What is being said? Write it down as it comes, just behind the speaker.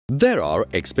There are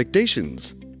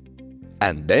expectations.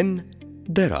 And then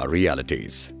there are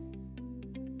realities.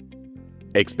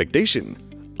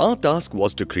 Expectation. Our task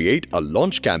was to create a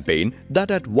launch campaign that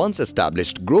at once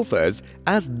established Grophers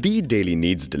as the daily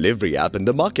needs delivery app in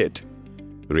the market.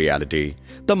 Reality.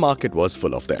 The market was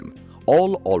full of them,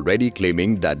 all already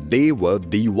claiming that they were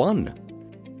the one.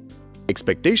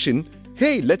 Expectation.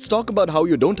 Hey, let's talk about how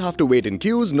you don't have to wait in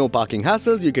queues, no parking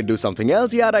hassles, you can do something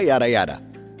else, yada yada yada.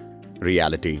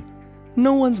 Reality.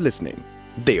 No one's listening.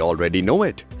 They already know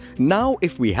it. Now,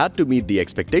 if we had to meet the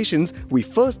expectations, we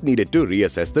first needed to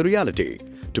reassess the reality.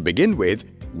 To begin with,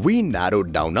 we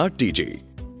narrowed down our TG.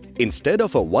 Instead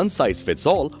of a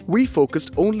one-size-fits-all, we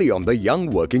focused only on the young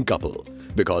working couple,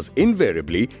 because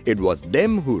invariably it was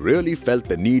them who really felt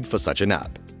the need for such an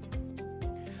app.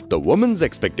 The woman's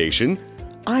expectation: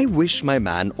 I wish my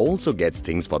man also gets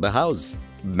things for the house.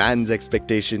 Man's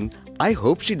expectation: I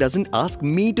hope she doesn't ask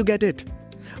me to get it.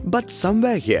 But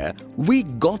somewhere here, we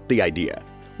got the idea.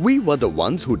 We were the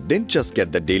ones who didn't just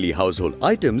get the daily household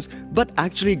items, but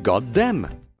actually got them.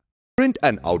 Print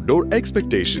and outdoor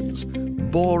expectations.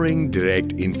 Boring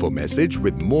direct info message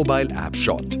with mobile app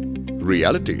shot.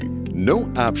 Reality.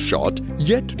 No app shot,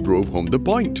 yet drove home the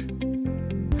point.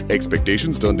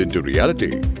 Expectations turned into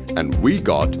reality, and we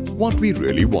got what we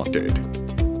really wanted.